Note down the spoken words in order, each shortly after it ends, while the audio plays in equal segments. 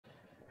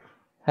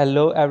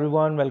Hello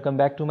everyone, welcome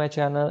back to my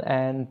channel,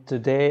 and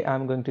today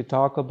I'm going to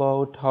talk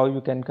about how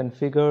you can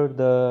configure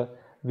the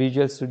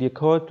Visual Studio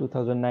Code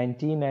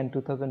 2019 and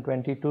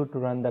 2022 to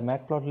run the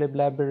Matplotlib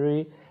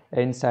library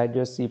inside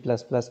your C++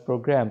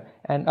 program.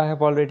 And I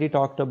have already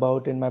talked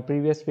about in my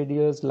previous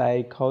videos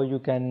like how you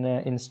can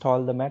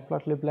install the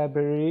Matplotlib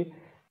library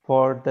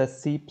for the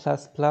C++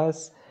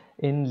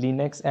 in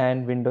Linux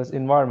and Windows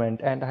environment,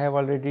 and I have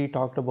already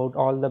talked about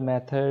all the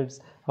methods,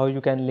 how you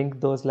can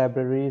link those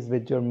libraries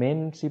with your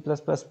main C++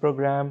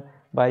 program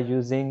by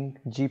using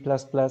G++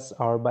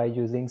 or by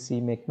using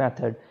Cmake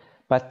method.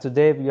 But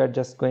today we are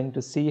just going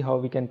to see how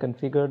we can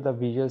configure the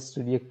Visual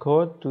Studio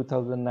Code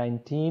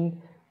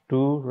 2019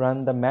 to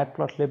run the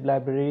Matplotlib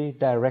library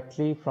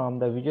directly from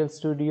the Visual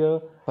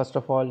Studio. First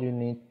of all, you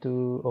need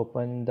to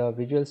open the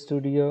Visual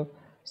Studio.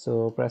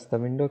 So press the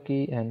window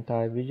key and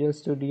type Visual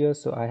Studio.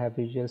 So I have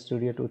Visual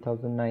Studio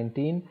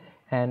 2019,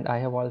 and I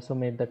have also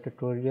made the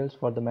tutorials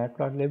for the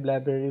Matplotlib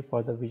library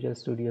for the Visual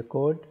Studio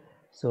Code.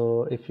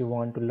 So if you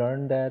want to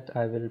learn that,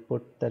 I will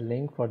put the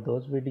link for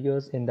those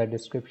videos in the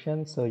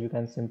description, so you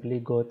can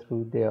simply go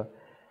through there.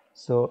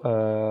 So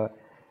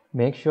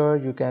make sure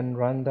you can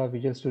run the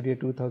Visual Studio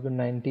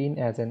 2019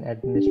 as an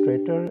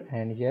administrator,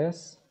 and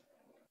yes,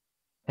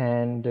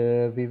 and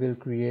we will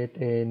create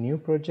a new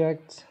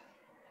project,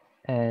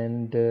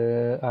 and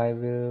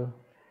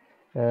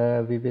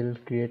we will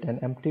create an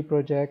empty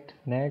project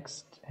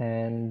next,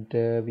 and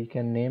we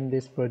can name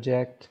this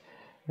project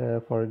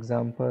for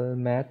example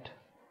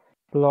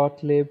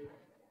Matplotlib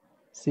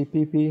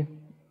CPP,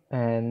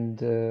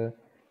 and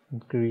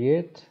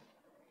create.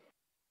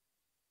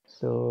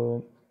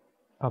 So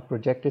a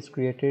project is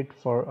created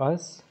for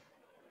us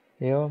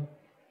here,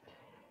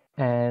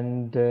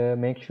 and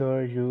make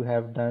sure you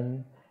have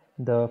done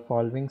the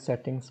following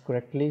settings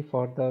correctly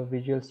for the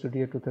Visual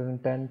Studio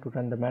 2010 to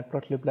run the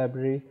Matplotlib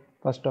library.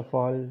 First of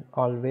all,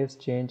 always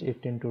change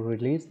it into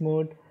release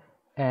mode,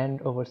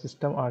 and our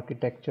system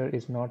architecture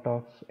is not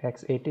of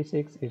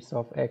x86, it's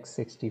of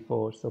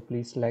x64, so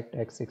please select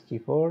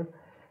x64,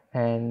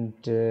 and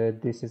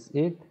this is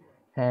it.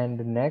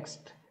 And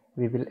next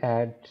we will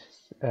add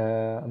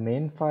a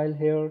main file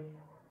here,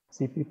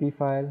 cpp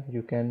file.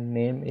 You can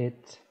name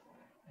it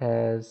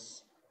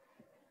as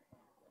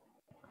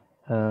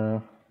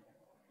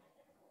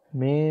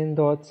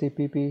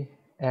main.cpp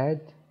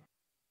add.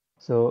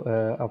 So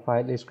a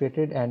file is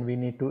created, and we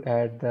need to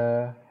add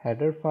the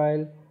header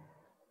file,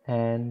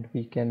 and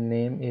we can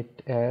name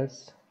it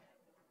as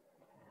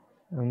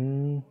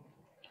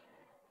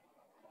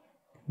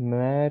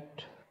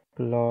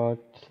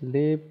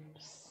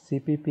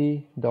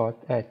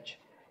matplotlibcpp.h.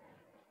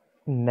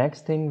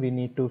 Next thing, we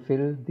need to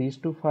fill these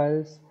two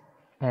files,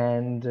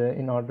 and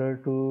in order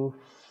to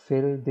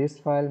fill this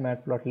file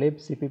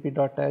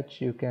matplotlibcpp.h,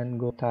 you can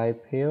go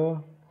type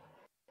here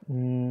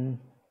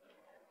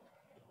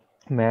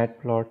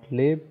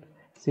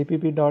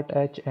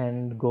matplotlibcpp.h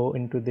and go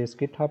into this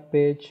GitHub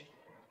page,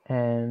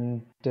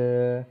 and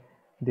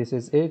this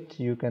is it.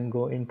 You can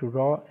go into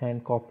raw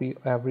and copy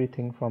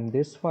everything from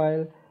this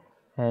file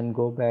and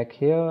go back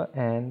here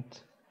and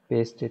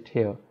paste it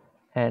here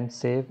and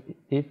save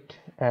it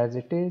as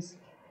it is.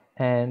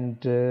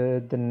 And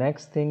the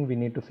next thing, we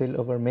need to fill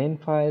our main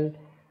file.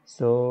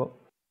 So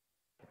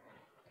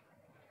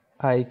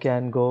I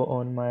can go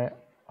on my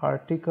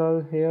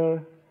article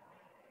here,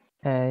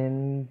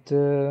 and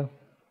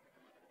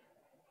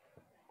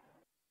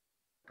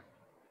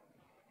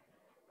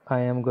I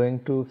am going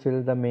to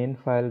fill the main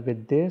file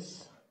with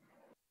this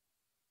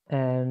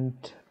and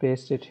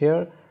paste it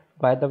here.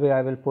 By the way,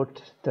 I will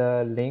put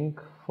the link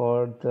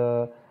for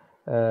the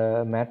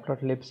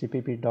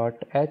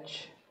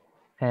matplotlibcpp.h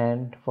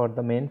and for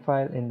the main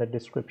file in the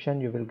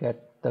description. You will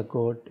get the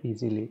code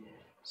easily.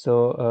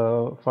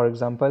 So for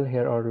example,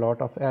 here are a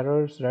lot of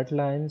errors, red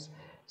lines.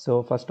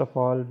 So first of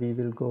all, we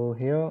will go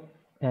here,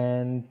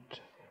 and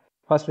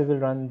first we will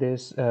run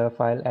this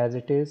file as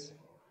it is,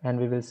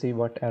 and we will see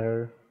what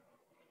error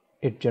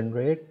it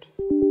generate.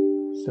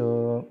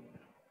 So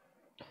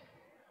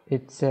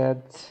it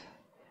said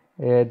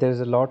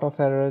there's a lot of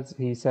errors.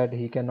 He said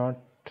he cannot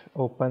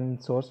open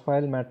source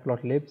file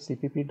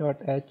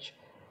matplotlibcpp.h.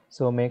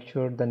 So make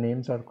sure the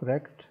names are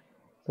correct.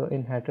 So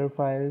in header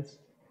files,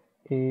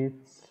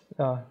 it's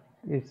a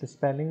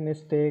spelling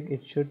mistake.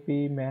 It should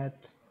be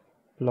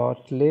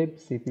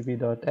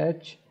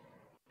matplotlibcpp.h,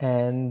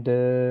 and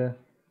the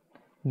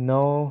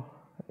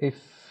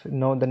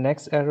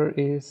next error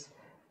is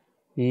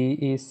he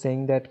is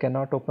saying that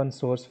cannot open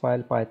source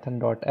file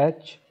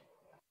python.h,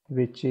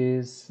 which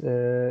is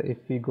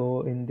if we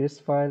go in this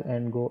file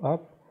and go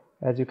up,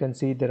 as you can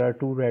see there are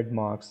two red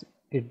marks.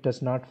 It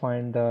does not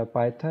find the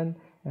Python,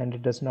 and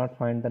it does not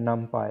find the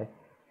NumPy.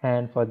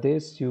 And for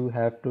this, you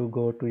have to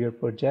go to your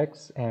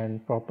projects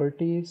and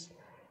properties,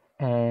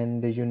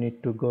 and you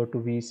need to go to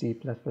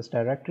VC++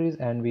 directories,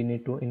 and we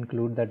need to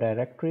include the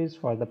directories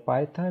for the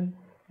Python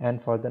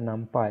and for the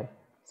NumPy.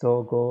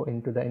 So go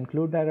into the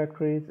include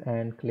directories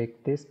and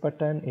click this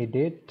button,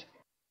 edit,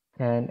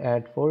 and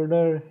add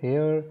folder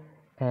here,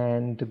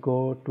 and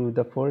go to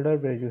the folder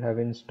where you have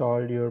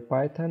installed your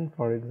Python.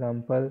 For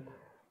example,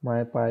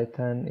 my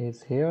Python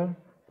is here,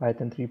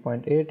 Python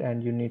 3.8,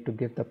 and you need to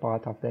give the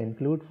path of the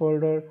include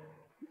folder.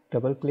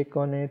 Double click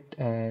on it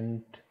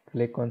and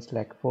click on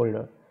select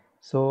folder.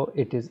 So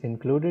it is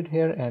included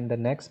here, and the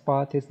next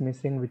path is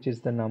missing, which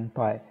is the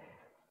numpy.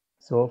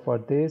 So for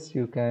this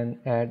you can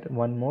add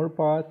one more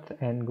path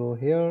and go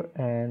here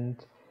and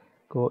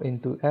go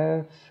into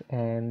F,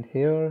 and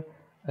here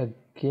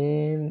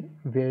again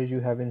where you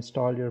have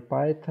installed your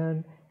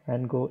Python,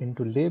 and go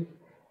into lib,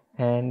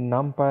 and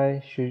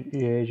numpy should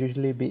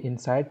usually be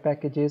inside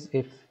packages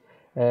if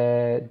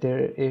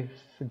there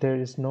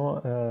is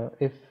no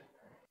if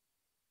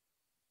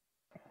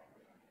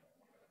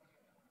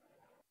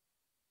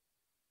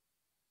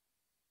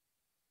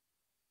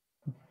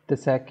the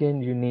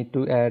second you need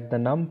to add the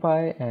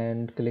numpy,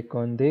 and click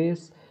on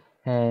this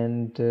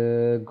and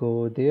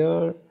go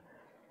there,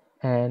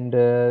 and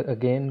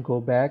again go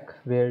back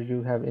where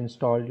you have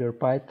installed your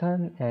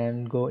Python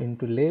and go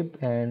into lib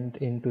and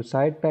into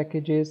side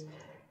packages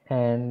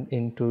and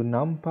into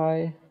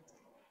numpy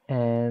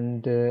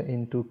and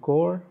into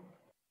core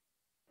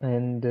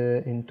and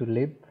into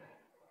lib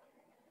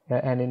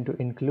and into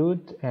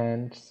include,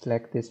 and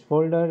select this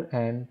folder,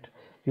 and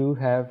you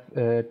have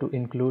to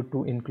include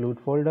two include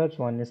folders.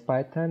 One is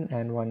Python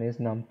and one is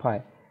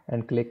numpy,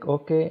 and click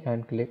OK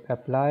and click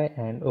apply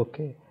and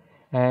OK.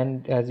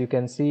 And as you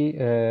can see,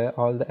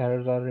 all the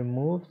errors are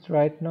removed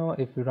right now.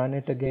 If we run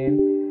it again,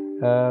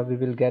 we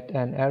will get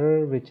an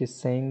error which is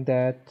saying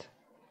that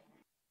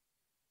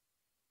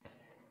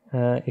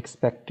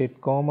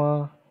expected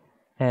comma,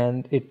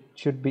 and it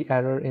should be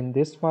error in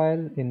this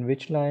file. In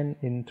which line?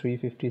 In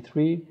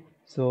 353.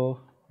 So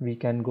we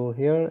can go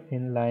here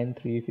in line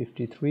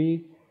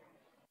 353,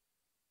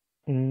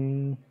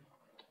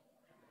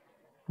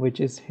 which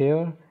is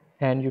here,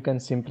 and you can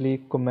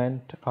simply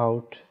comment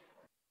out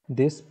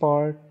this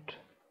part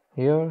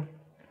here,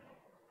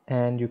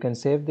 and you can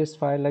save this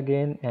file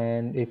again,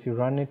 and if you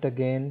run it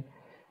again,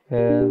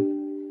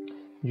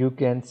 you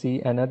can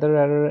see another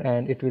error,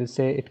 and it will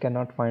say it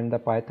cannot find the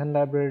Python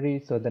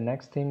library. So the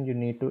next thing, you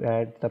need to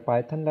add the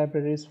Python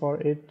libraries for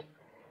it.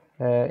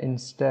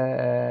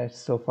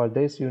 So for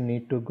this you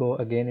need to go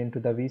again into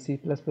the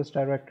VC++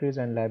 directories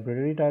and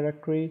library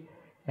directory,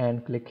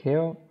 and click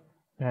here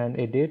and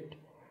edit,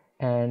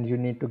 and you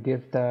need to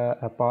give the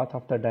path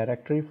of the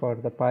directory for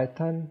the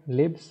Python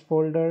libs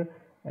folder,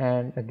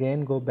 and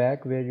again go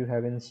back where you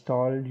have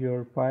installed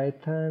your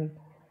Python,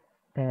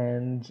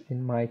 and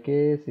in my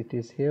case it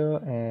is here,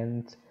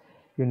 and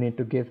you need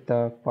to give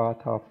the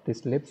path of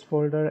this libs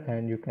folder,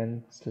 and you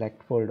can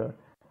select folder.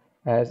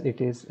 As it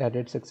is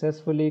added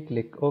successfully,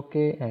 click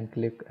OK and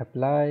click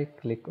apply,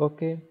 click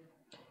OK,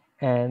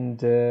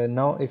 and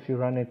now if you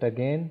run it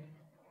again,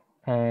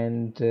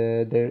 and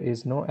there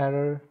is no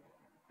error,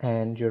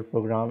 and your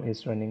program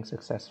is running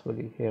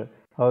successfully. Here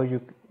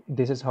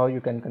this is how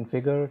you can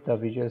configure the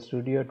Visual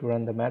Studio to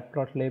run the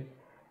Matplotlib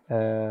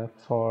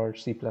for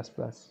C++.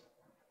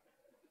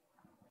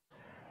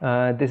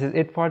 This is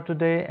it for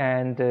today,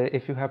 and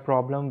if you have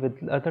problem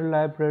with other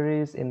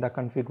libraries in the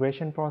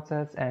configuration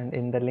process and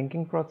in the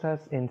linking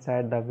process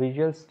inside the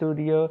Visual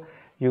Studio,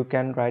 you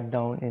can write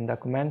down in the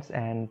comments,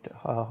 and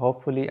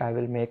hopefully I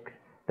will make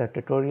the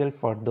tutorial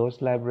for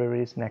those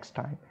libraries next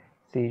time.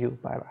 See you.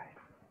 Bye bye.